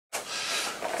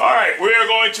Alright, we are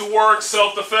going to work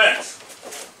self-defense.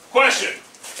 Question.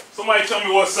 Somebody tell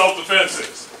me what self-defense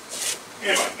is.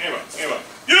 Anybody.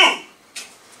 You!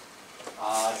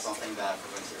 It's something that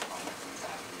prevents your opponent from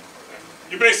attacking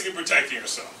you. You're basically protecting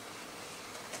yourself.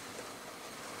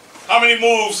 How many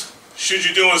moves should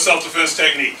you do in self-defense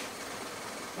technique?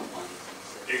 One.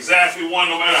 Exactly one.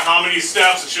 No matter how many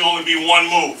steps, it should only be one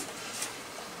move.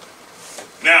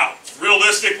 Now,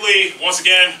 realistically, once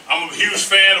again, I'm a huge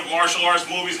fan of martial arts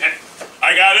movies.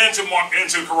 I got into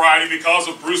karate because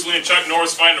of Bruce Lee and Chuck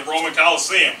Norris fighting the Roman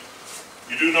Coliseum.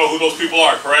 You do know who those people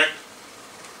are, correct?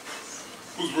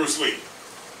 Who's Bruce Lee?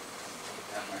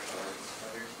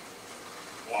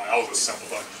 Wow, that was a simple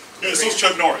one. Yeah, so is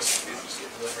Chuck Norris.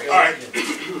 Alright.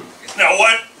 Now,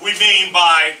 what we mean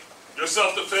by your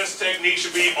self-defense technique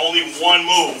should be only one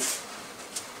move.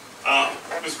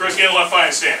 Mr. Chris, get a left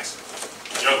fighting stance.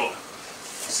 Juggle.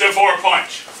 Step forward,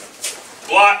 punch.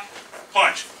 Block,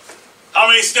 punch. How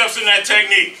many steps in that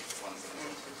technique?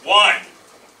 One.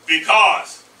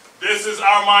 Because this is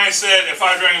our mindset at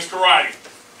Five Dragons Karate.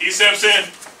 He steps in.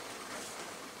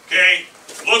 Okay.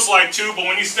 Looks like two, but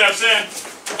when he steps in,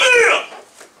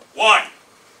 one.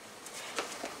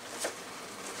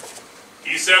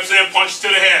 He steps in, punches to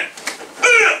the head.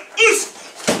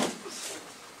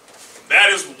 That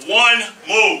is one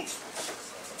move.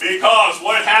 Because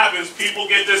what happens, people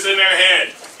get this in their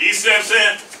head. He steps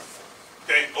in.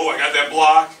 Okay, oh, I got that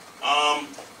block.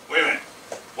 Wait a minute.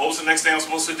 What was the next thing I'm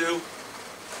supposed to do?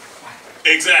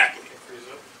 Exactly.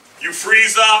 You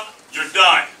freeze up, you're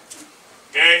done.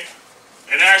 Okay?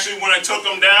 And actually, when I took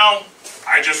him down,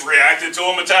 I just reacted to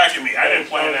him attacking me. I didn't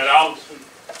plan that out.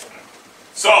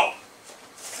 So,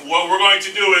 what we're going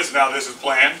to do is, now this is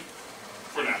planned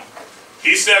for now.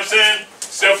 He steps in,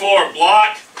 step forward,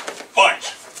 block,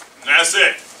 punch. And that's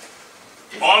it.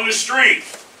 On the street,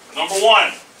 number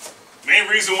one, main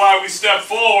reason why we step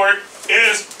forward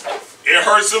is it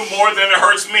hurts him more than it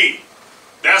hurts me.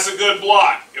 That's a good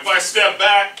block. If I step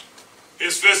back,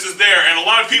 his fist is there. And a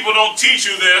lot of people don't teach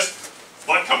you this,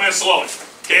 but come in slowly.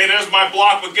 Okay, there's my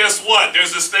block, but guess what?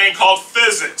 There's this thing called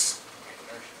physics.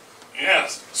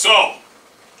 Yes. So,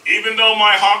 even though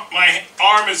my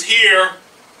arm is here,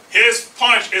 his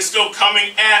punch is still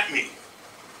coming at me.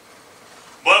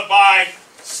 But by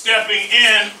stepping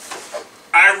in,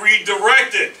 I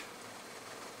redirected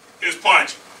his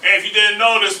punch. And if you didn't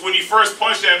notice, when he first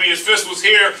punched at me, his fist was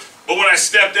here, but when I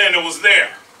stepped in, it was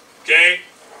there. Okay?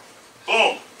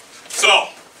 Boom. So,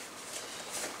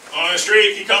 on the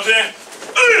street, he comes in.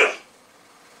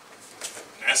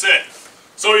 That's it.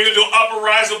 So you can do upper,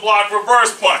 rise, and block,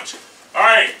 reverse punch.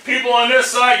 Alright, people on this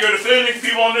side, you're defending.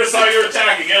 People on this side, you're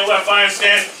attacking. Get a left fighting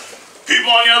stance.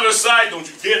 People on the other side, don't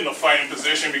you get in a fighting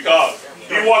position, because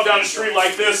you walk down the street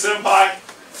like this, senpai,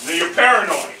 then you're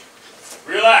paranoid.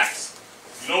 Relax.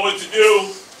 You know what to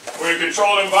do. We're in a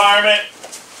controlled environment.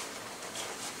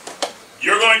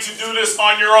 You're going to do this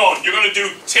on your own. You're going to do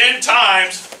 10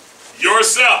 times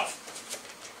yourself.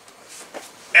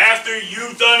 After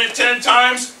you've done it 10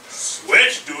 times,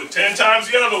 switch, do it 10 times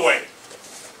the other way.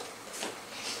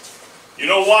 You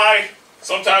know why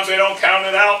sometimes they don't count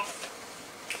it out?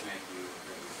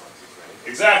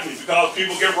 Exactly, because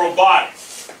people get robotic.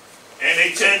 And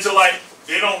they tend to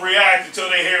they don't react until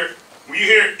they hear, when you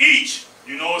hear each,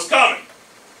 you know it's coming.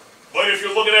 But if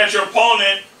you're looking at your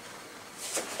opponent,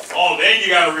 oh, then you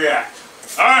gotta react.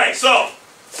 Alright, so,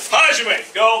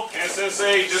 Hajime, go, and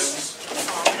Sensei, just,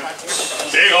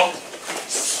 there you go.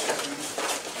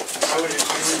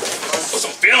 Put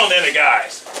some feeling in it,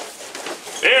 guys.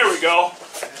 There we go.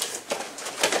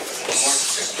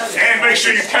 And make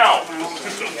sure you count. Come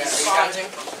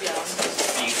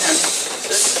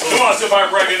on, see if I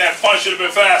reckon that punch should have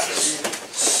been faster.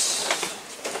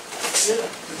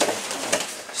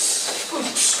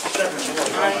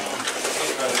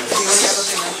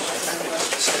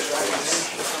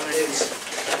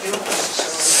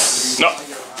 No.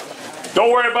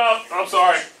 Don't worry about, I'm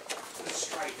sorry.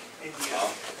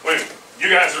 Wait, you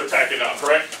guys are attacking now,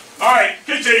 correct? Alright,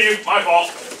 continue. My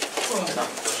fault.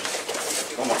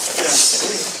 Come on.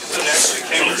 So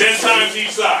 10 times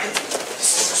each side.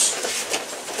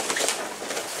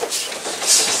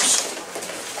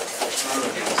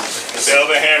 The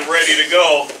other hand ready to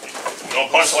go.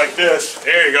 Don't punch like this.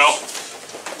 There you go.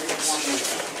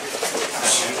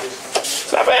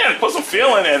 Step in. Put some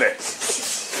feeling in it.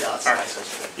 Alright.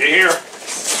 Get here.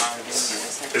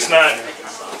 It's not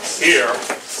here.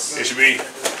 It should be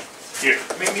here.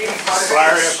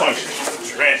 Fire and punch.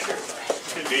 Straight.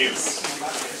 Indeed.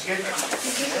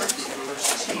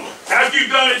 After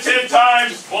you've done it 10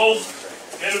 times, both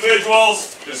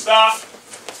individuals, just stop.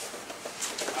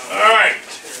 Alright.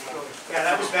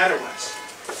 that or less.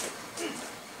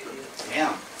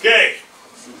 Damn. Okay.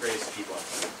 Some crazy people out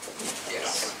there.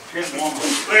 Yes. Here's one more.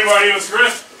 Leave our with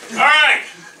Chris. All right.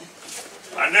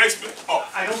 Our next. Oh,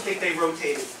 I don't think they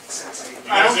rotated since You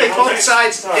I don't guys think didn't both rotate?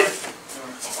 sides Sorry. did.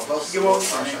 You won't.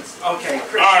 Okay,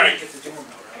 Chris, All you right. didn't get to do them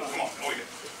though, right? come on.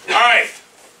 All right.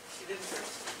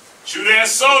 Chudan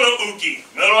Soda Uki,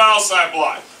 middle outside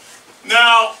block.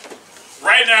 Now,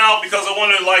 right now, because I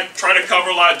want to like try to cover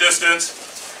a lot of distance,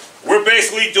 we're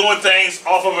basically doing things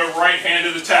off of a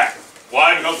right-handed attack.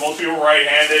 Why? Because most people are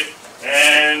right-handed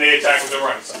and they attack with their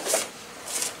right side.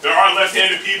 There are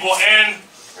left-handed people, and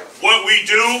what we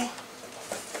do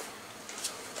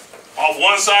off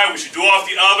one side, we should do off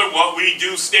the other. What we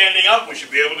do standing up, we should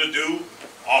be able to do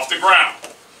off the ground.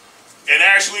 And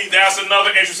actually, that's another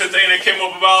interesting thing that came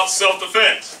up about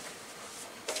self-defense.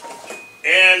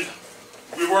 And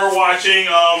we were watching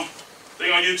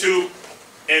thing on YouTube,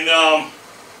 and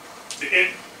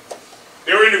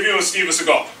they were interviewing Steven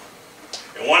Seagal.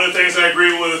 And one of the things I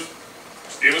agree with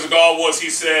Steven Seagal was he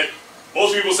said,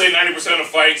 most people say 90% of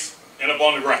fights end up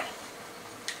on the ground.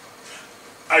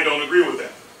 I don't agree with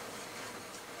that.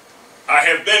 I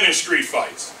have been in street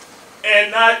fights.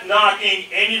 And not knocking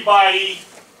anybody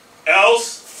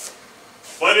else,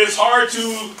 but it's hard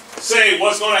to say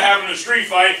what's going to happen in a street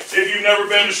fight if you've never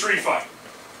been in a street fight.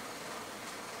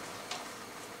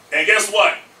 And guess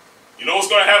what? You know what's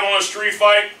going to happen on a street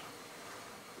fight?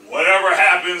 Whatever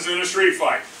happens in a street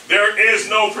fight. There is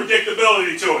no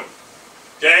predictability to it.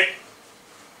 Okay?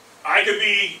 I could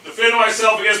be defending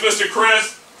myself against Mr.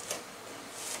 Chris.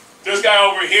 This guy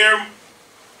over here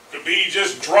could be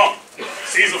just drunk.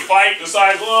 Sees a fight,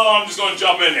 decides, well, I'm just going to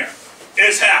jump in there.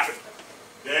 It's happened.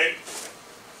 Okay?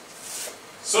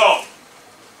 So,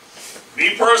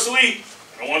 me personally,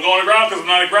 I don't want to go on the ground because I'm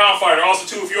not a ground fighter. Also,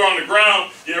 too, if you're on the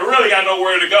ground, you really got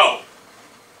nowhere to go.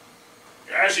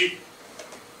 You're actually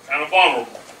kind of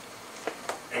vulnerable.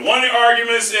 And one of the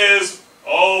arguments is,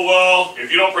 oh, well,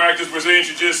 if you don't practice Brazilian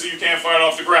Jiu-Jitsu, you can't fight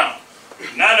off the ground.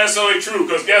 Not necessarily true,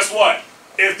 because guess what?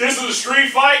 If this is a street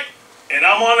fight, and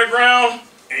I'm on the ground,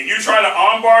 and you try to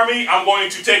armbar me, I'm going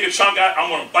to take a chunk out, I'm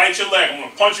going to bite your leg, I'm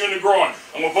going to punch you in the groin,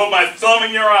 I'm going to put my thumb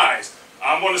in your eyes,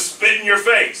 I'm going to spit in your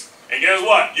face. And guess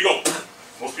what? You go,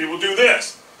 most people do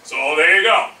this. So there you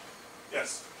go.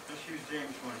 Yes? Let's use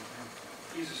James one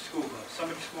example. He's a school bus.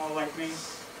 Somebody small like me,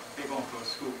 they won't go to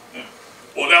school. Yeah.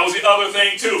 Well, that was the other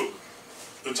thing too.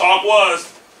 The talk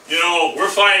was, you know, we're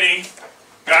fighting,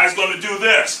 guys going to do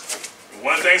this. And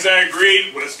one of the things I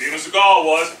agreed with Steven Seagal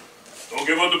was, don't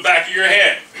give up the back of your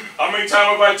head. How many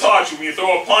times have I taught you, when you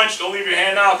throw a punch, don't leave your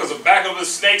hand out, because the back of a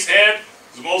snake's head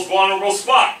is the most vulnerable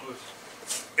spot.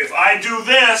 If I do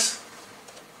this,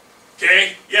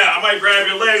 okay, yeah, I might grab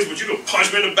your legs, but you can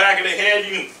punch me in the back of the head,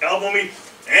 you can elbow me,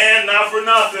 and not for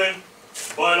nothing,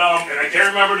 but, and I can't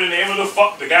remember the name of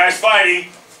the guys fighting,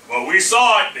 but we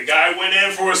saw it. The guy went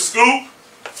in for a scoop,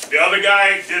 the other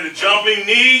guy did a jumping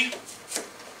knee,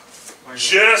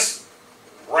 just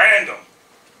random.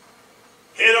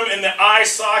 Hit him in the eye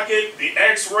socket, the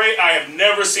x-ray. I have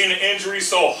never seen an injury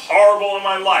so horrible in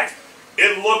my life.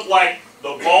 It looked like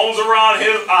the bones around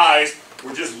his eyes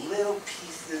were just little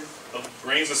pieces of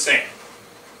grains of sand.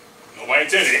 Nobody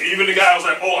intended it. Even the guy was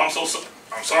like, oh,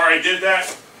 I'm sorry I did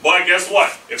that. But guess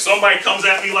what? If somebody comes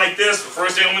at me like this, the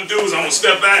first thing I'm going to do is I'm going to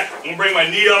step back, I'm going to bring my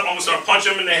knee up, I'm going to start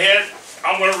punching him in the head.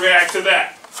 I'm going to react to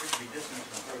that.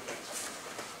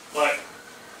 But,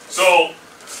 so,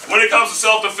 when it comes to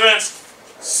self-defense,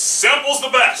 simple's the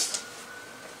best.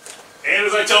 And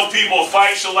as I tell people, a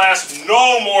fight should last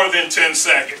no more than 10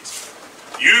 seconds.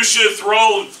 You should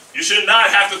not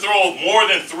have to throw more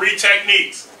than 3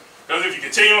 techniques. Because if you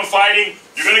continue fighting,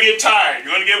 you're going to get tired,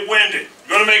 you're going to get winded,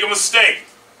 you're going to make a mistake.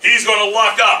 He's going to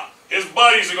luck up. His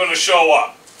buddies are going to show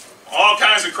up. All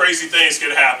kinds of crazy things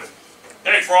can happen.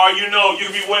 Hey, for all you know, you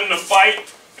could be winning a fight,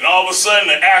 and all of a sudden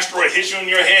an asteroid hits you in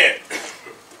your head.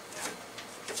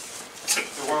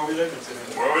 The world we live in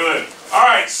today. Where we live.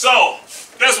 Alright, so,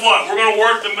 guess what? We're going to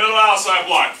work the middle outside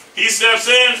block. He steps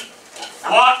in,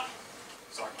 block.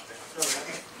 Sorry about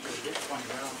that.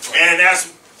 And that's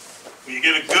when you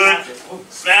get a good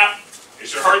snap, it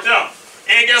should hurt them.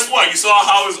 And guess what? You saw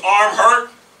how his arm hurt?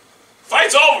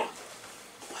 Fight's over.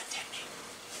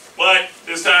 But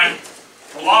this time,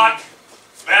 block,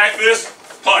 back fist,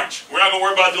 punch. We're not going to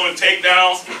worry about doing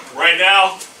takedowns right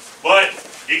now. But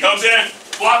he comes in,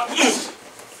 block. Want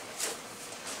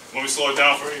me to slow it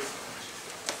down for you?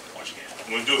 Watch again.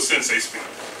 I'm going to do a sensei speed.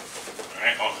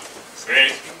 Alright, hold on.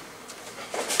 Stay.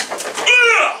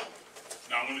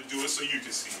 Now I'm going to do it so you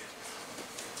can see it.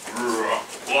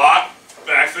 Block,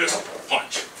 back fist,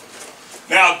 punch.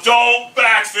 Now, don't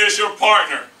backfish your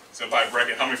partner. Senpai, break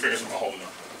it. How many fingers am I holding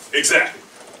up? Exactly.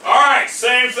 All right,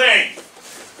 same thing.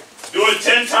 Do it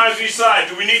 10 times each side.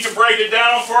 Do we need to break it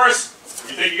down first?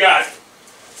 You think you got it?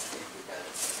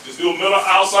 Just do a middle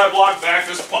outside block, back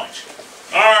fist punch.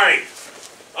 All right.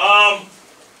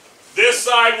 This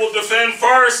side will defend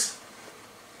first.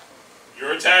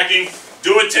 You're attacking.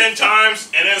 Do it 10 times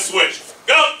and then switch.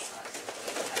 Go.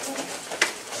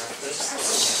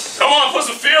 Come on, put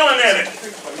some feeling in it.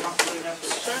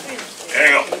 There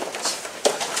you go.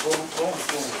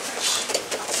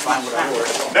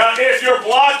 Now, if you're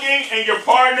blocking and your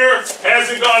partner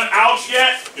hasn't gone out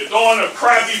yet, you're throwing a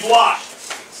crappy block.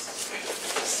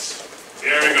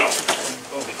 There we go.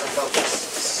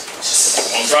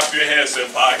 Don't drop your head,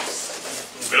 senpai.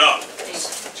 Keep it up.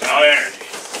 Channel energy.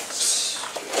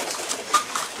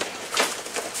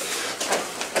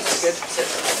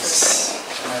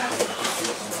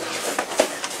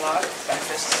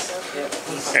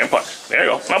 Hand punch. There you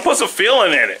go. Now put some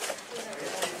feeling in it.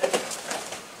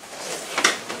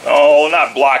 Oh,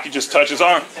 not block. You just touch his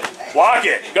arm. Block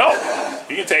it. Go.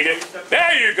 You can take it.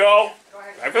 There you go.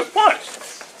 Back fist punch.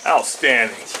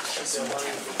 Outstanding.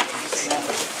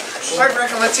 All right,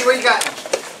 Breckin, let's see what you got.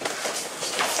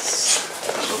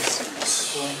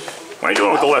 What are you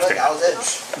doing with the left hand? That was it.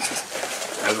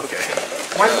 That's okay.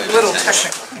 One little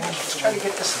technical. Just try to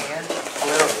get this hand a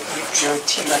little, you're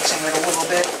T-Rexing it a little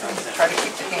bit. Try to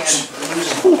keep the hand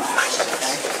loose and relaxed,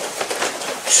 okay?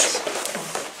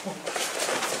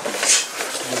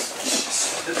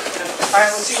 All right,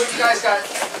 let's see what you guys got.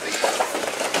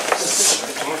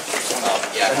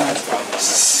 Yeah, that's probably.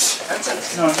 That's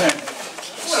it. No, I'm saying.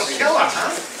 Little killer,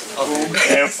 huh? Go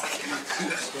ahead.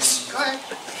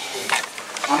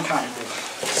 I'm trying to.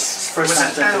 Was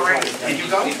that 10 already? Did you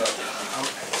go?